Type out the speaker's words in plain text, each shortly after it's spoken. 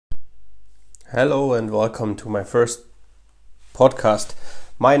Hello and welcome to my first podcast.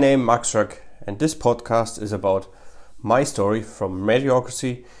 My name is Max Röck, and this podcast is about my story from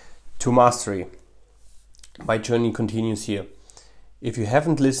mediocrity to mastery. My journey continues here. If you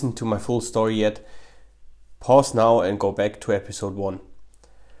haven't listened to my full story yet, pause now and go back to episode 1.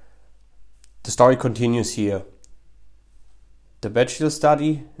 The story continues here. The bachelor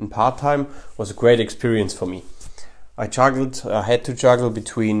study in part-time was a great experience for me. I had to juggle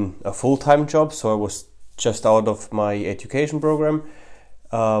between a full-time job, so I was just out of my education program,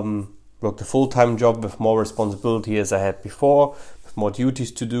 worked a full-time job with more responsibility as I had before, with more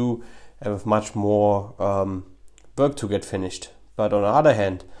duties to do, and with much more work to get finished. But on the other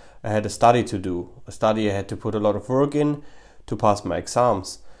hand, I had a study to do, a study I had to put a lot of work in to pass my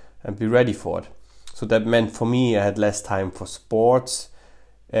exams and be ready for it. So that meant for me I had less time for sports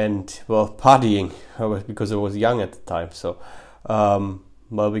and partying, because I was young at the time. So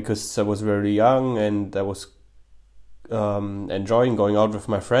because I was very young and I was enjoying going out with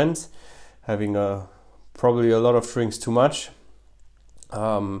my friends, having probably a lot of drinks too much.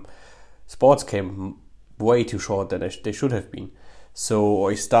 Sports came way too short than they should have been. So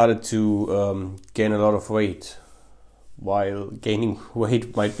I started to gain a lot of weight. While gaining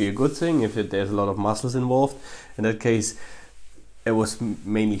weight might be a good thing if there's a lot of muscles involved, in that case it was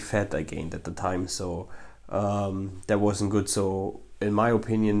mainly fat I gained at the time, so that wasn't good. So in my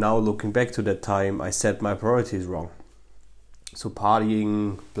opinion, now looking back to that time, I set my priorities wrong. So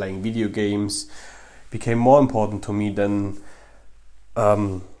partying, playing video games became more important to me than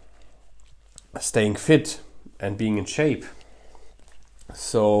staying fit and being in shape.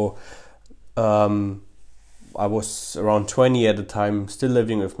 So I was around 20 at the time, still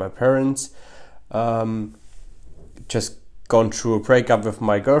living with my parents, just gone through a breakup with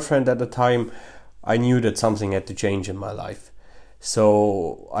my girlfriend at the time. I knew that something had to change in my life.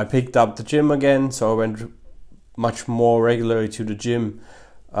 So I picked up the gym again, so I went much more regularly to the gym.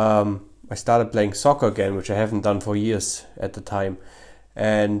 I started playing soccer again, which I haven't done for years at the time.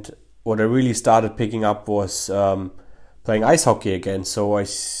 And what I really started picking up was playing ice hockey again. So I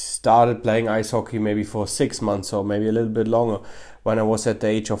started playing ice hockey maybe for 6 months or maybe a little bit longer when I was at the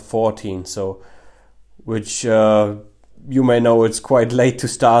age of 14. So, which you may know it's quite late to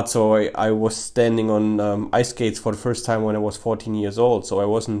start. So I was standing on ice skates for the first time when I was 14 years old. So I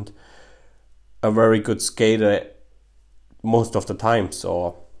wasn't a very good skater most of the time.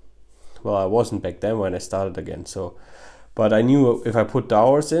 So, I wasn't back then when I started again. So, but I knew if I put the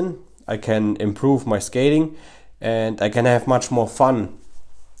hours in, I can improve my skating and I can have much more fun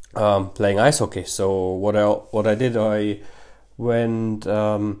playing ice hockey. So what I did, I went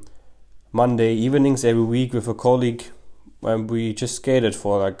Monday evenings every week with a colleague, and we just skated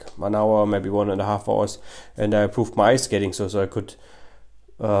for like an hour, maybe 1.5 hours, and I improved my ice skating so I could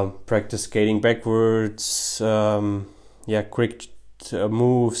practice skating backwards, quick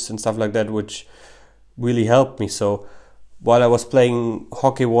moves and stuff like that, which really helped me. So while I was playing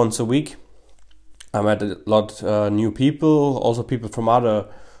hockey once a week, I met a lot new people, also people from other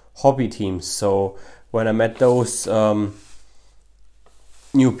hobby teams. So when I met those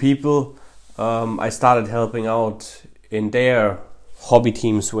new people, I started helping out in their hobby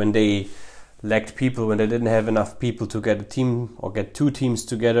teams when they lacked people, when they didn't have enough people to get a team or get 2 teams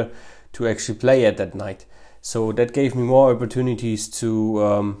together to actually play at that night. So that gave me more opportunities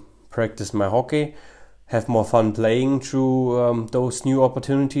to practice my hockey, have more fun playing through those new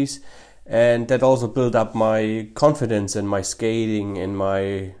opportunities. And that also built up my confidence in my skating and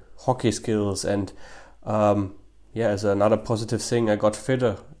my hockey skills. And as another positive thing, I got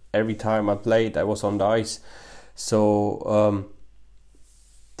fitter every time I played. I was on the ice. So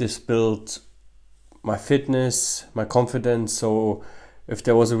this built my fitness, my confidence. So if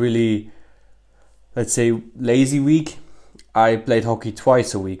there was a really, let's say, lazy week, I played hockey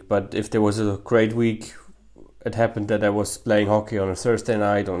twice a week. But if there was a great week, it happened that I was playing hockey on a Thursday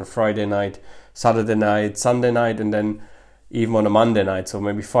night, on a Friday night, Saturday night, Sunday night, and then even on a Monday night. So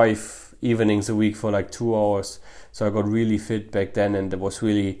maybe 5 evenings a week for like 2 hours. So I got really fit back then, and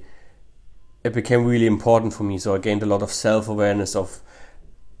it became really important for me. So I gained a lot of self-awareness of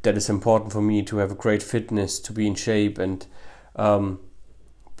that it's important for me to have a great fitness, to be in shape, and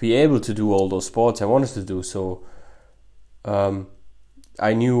be able to do all those sports I wanted to do. So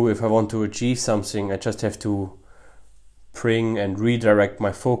I knew if I want to achieve something, I just have to bring and redirect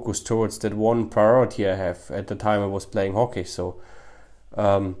my focus towards that one priority I have. At the time I was playing hockey. So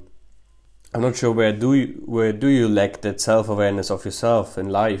I'm not sure where do you lack that self-awareness of yourself in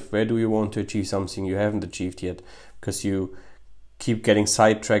life? Where do you want to achieve something you haven't achieved yet because you keep getting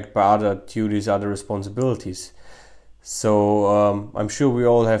sidetracked by other duties, other responsibilities? So I'm sure we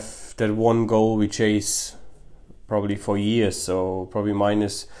all have that one goal we chase probably for years. So probably mine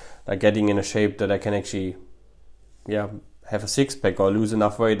is like getting in a shape that I can actually have a six-pack, or lose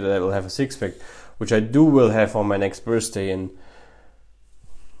enough weight that I will have a six-pack, which I will have on my next birthday in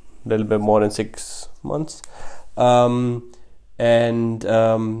a little bit more than 6 months. Did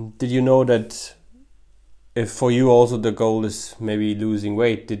you know that if for you also the goal is maybe losing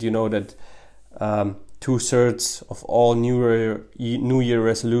weight, did you know that 2/3 of all New Year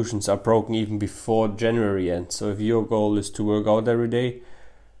resolutions are broken even before January ends? So if your goal is to work out every day,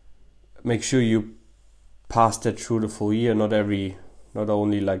 make sure you pass that through the full year, not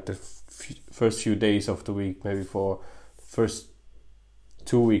only like the first few days of the week, maybe for the first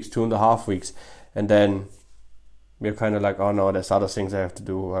 2 weeks, 2.5 weeks, and then you're kind of like, oh no, there's other things I have to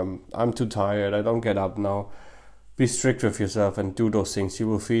do. I'm too tired. I don't get up now. Be strict with yourself and do those things.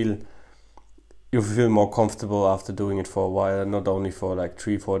 You'll feel more comfortable after doing it for a while, and not only for like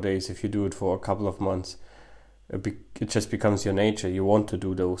 3-4 days. If you do it for a couple of months, it just becomes your nature. You want to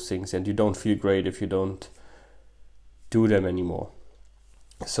do those things, and you don't feel great if you don't do them anymore.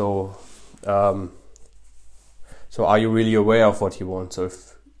 So are you really aware of what you want? So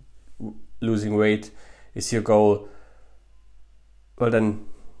if losing weight is your goal, well then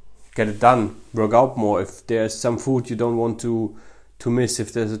get it done. Work out more. If there's some food you don't want to miss,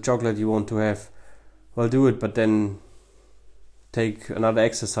 if there's a chocolate you want to have, well do it, but then take another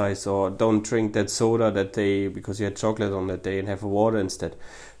exercise, or don't drink that soda that day because you had chocolate on that day, and have a water instead.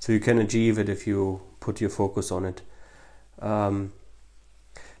 So you can achieve it if you put your focus on it.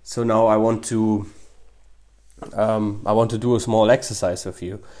 So now I want to do a small exercise with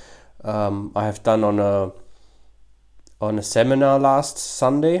you. I have done on a seminar last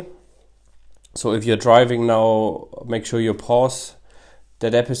Sunday. So if you're driving now, make sure you pause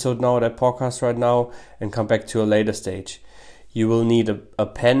that episode now, that podcast right now, and come back to a later stage. You will need a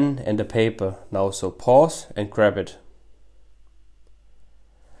pen and a paper now, so pause and grab it.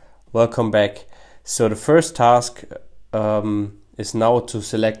 Welcome back. So the first task is now to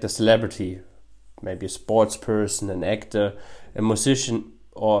select a celebrity, maybe a sports person, an actor, a musician,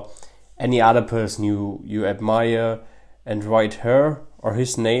 or any other person you admire, and write her or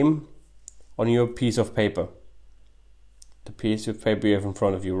his name on your piece of paper. The piece of paper you have in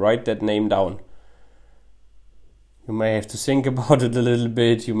front of you. Write that name down. You may have to think about it a little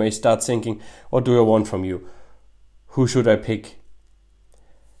bit. You may start thinking, what do I want from you? Who should I pick?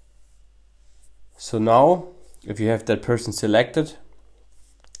 So now, if you have that person selected,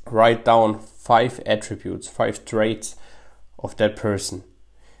 write down 5 attributes, 5 traits of that person.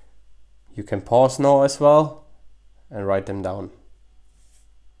 You can pause now as well and write them down.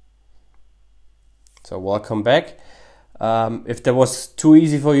 So welcome back. If that was too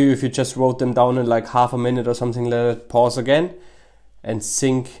easy for you, if you just wrote them down in like half a minute or something like that, pause again and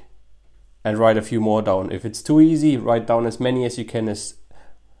think and write a few more down. If it's too easy, write down as many as you can. As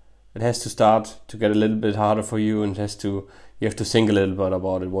it has to start to get a little bit harder for you, and you have to think a little bit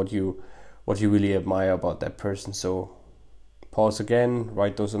about it, what you really admire about that person. So pause again,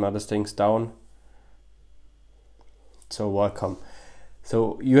 write those and other things down. So welcome.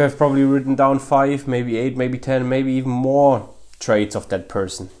 So you have probably written down 5, maybe 8, maybe 10, maybe even more traits of that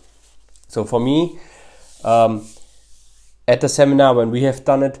person. So for me, at the seminar when we have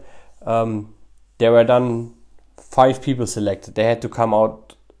done it, there were done 5 people selected. They had to come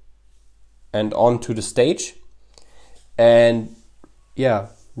out and onto the stage and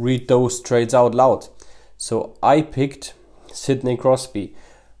read those traits out loud. So I picked Sidney Crosby.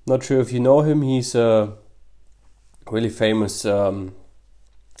 Not sure if you know him. He's a really famous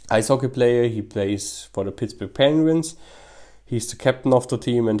ice hockey player. He plays for the Pittsburgh Penguins. He's the captain of the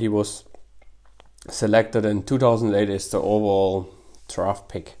team, and he was selected in 2008 as the overall draft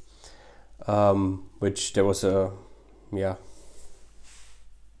pick. Which there was the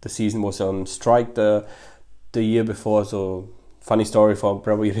season was on strike the year before, so funny story for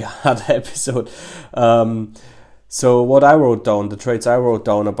probably the other episode. So what I wrote down, the traits I wrote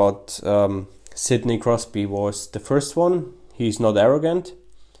down about Sidney Crosby was: the first one, he's not arrogant.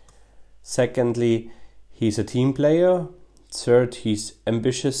 Secondly, he's a team player. Third, he's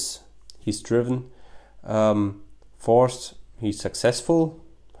ambitious, he's driven. Fourth, he's successful.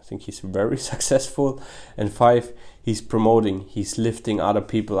 I think he's very successful. And 5, he's promoting, he's lifting other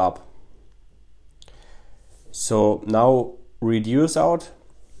people up. So now read yours out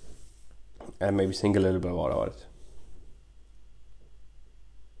and maybe think a little bit about it.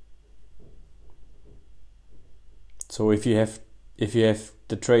 So if you have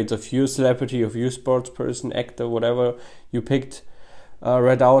the traits of your celebrity, of your sports person, actor, whatever you picked,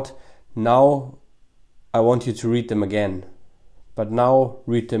 read out, now I want you to read them again, but now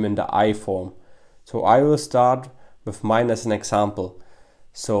read them in the I form. So I will start with mine as an example.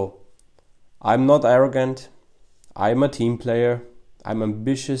 So I'm not arrogant, I'm a team player, I'm an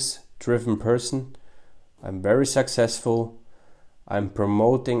ambitious, driven person, I'm very successful, I'm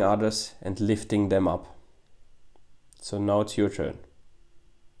promoting others and lifting them up. So now it's your turn.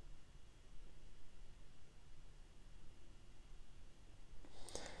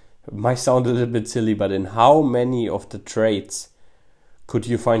 It might sound a little bit silly, but in how many of the traits could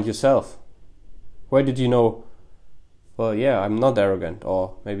you find yourself? Where did you know, well, yeah, I'm not arrogant,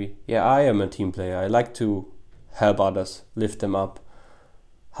 or maybe, yeah, I am a team player. I like to help others, lift them up,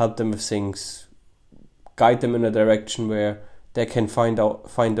 help them with things, guide them in a direction where they can find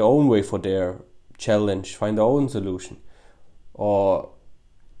their own way for their challenge, find their own solution, or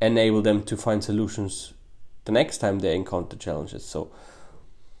enable them to find solutions the next time they encounter challenges. So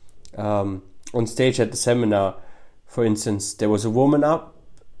on stage at the seminar, for instance, there was a woman up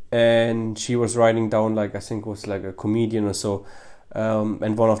and she was writing down, like, I think it was like a comedian or so,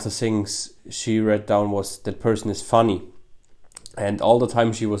 and one of the things she read down was that person is funny. And all the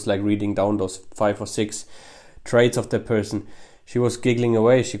time she was like reading down those 5 or 6 traits of that person, she was giggling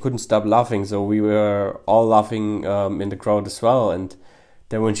away. She couldn't stop laughing, so we were all laughing in the crowd as well. And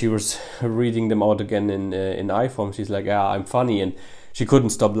then when she was reading them out again in I form, she's like, yeah, I'm funny, and she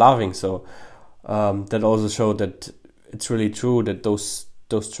couldn't stop laughing. So that also showed that it's really true that those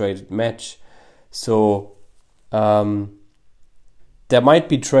traits match. So there might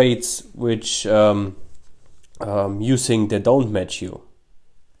be traits which you think they don't match you,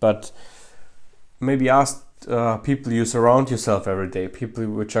 but maybe ask people you surround yourself every day, people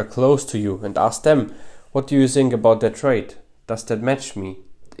which are close to you, and ask them, what do you think about that trait? Does that match me?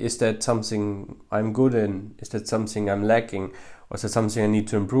 Is that something I'm good in? Is that something I'm lacking? Or is that something I need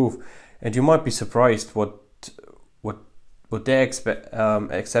to improve? And you might be surprised what their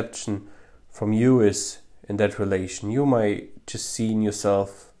exception from you is in that relation. You might just see in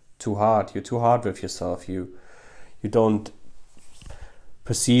yourself too hard. You're too hard with yourself. You don't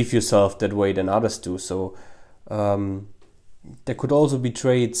perceive yourself that way than others do. So there could also be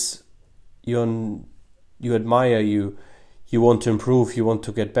traits you admire, you want to improve, you want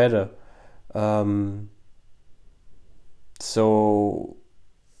to get better. So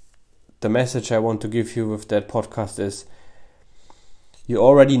the message I want to give you with that podcast is, you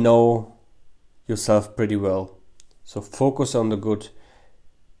already know yourself pretty well. So focus on the good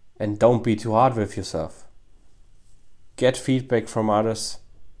and don't be too hard with yourself. Get feedback from others,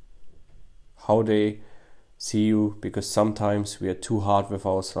 how they see you, because sometimes we are too hard with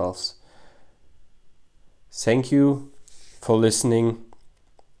ourselves. Thank you for listening.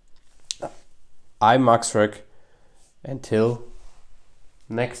 I'm Max Röck. Until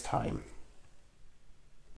next time.